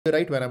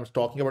right, when I'm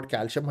talking about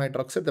calcium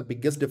hydroxide, the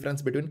biggest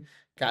difference between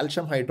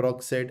calcium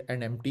hydroxide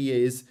and MTA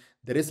is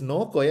there is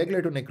no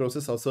coagulative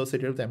necrosis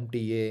associated with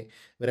MTA,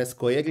 whereas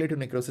coagulative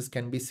necrosis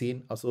can be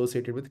seen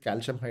associated with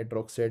calcium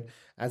hydroxide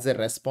as a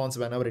response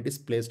whenever it is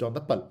placed on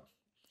the pulp.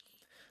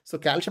 So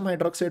calcium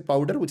hydroxide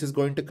powder, which is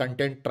going to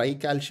contain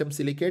tricalcium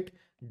silicate,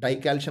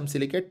 dicalcium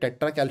silicate,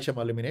 tetracalcium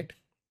aluminate.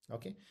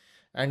 Okay.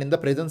 And in the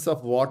presence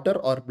of water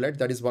or blood,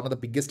 that is one of the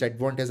biggest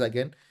advantages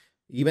again.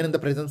 Even in the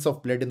presence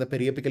of blood in the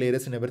periapical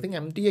areas and everything,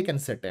 MTA can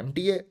set.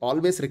 MTA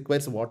always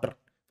requires water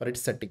for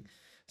its setting.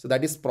 So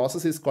that is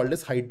process is called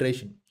as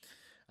hydration.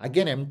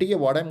 Again, MTA,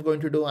 what I'm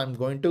going to do, I'm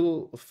going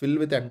to fill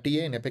with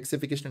MTA in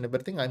epexification and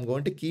everything. I'm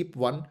going to keep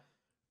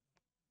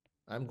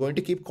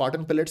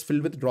cotton pellets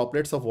filled with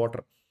droplets of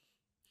water.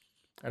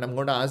 And I'm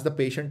going to ask the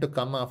patient to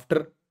come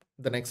after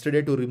the next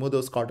day to remove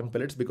those cotton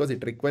pellets because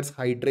it requires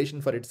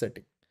hydration for its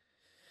setting.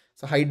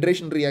 So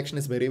hydration reaction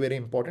is very, very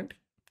important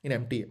in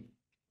MTA.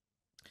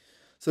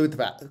 So with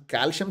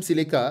calcium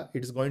silica,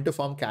 it is going to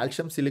form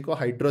calcium silico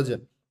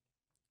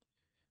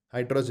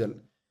hydrogel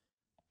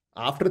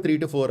after 3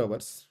 to 4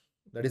 hours.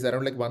 That is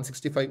around like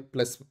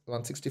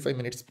 165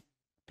 minutes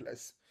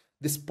plus.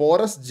 This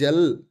porous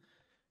gel,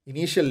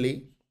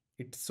 initially,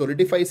 it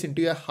solidifies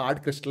into a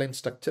hard crystalline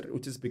structure,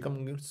 which is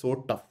becoming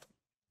so tough.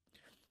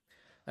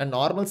 And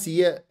normal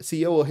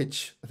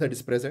CaOH that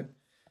is present,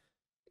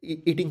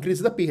 it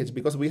increases the pH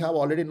because we have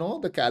already know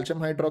the calcium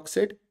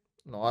hydroxide,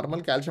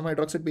 normal calcium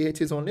hydroxide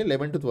pH is only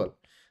 11 to 12.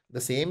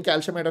 The same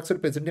calcium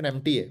hydroxide present in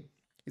MTA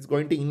is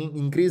going to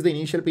increase the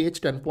initial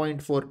pH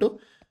 10.4 to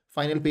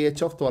final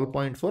pH of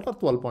 12.4 or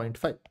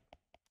 12.5.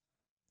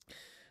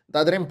 The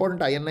other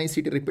important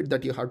INICET repeat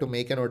that you have to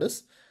make a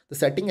notice, the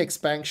setting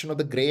expansion of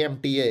the gray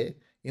MTA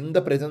in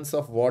the presence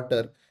of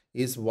water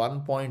is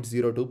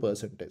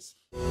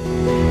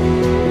 1.02%.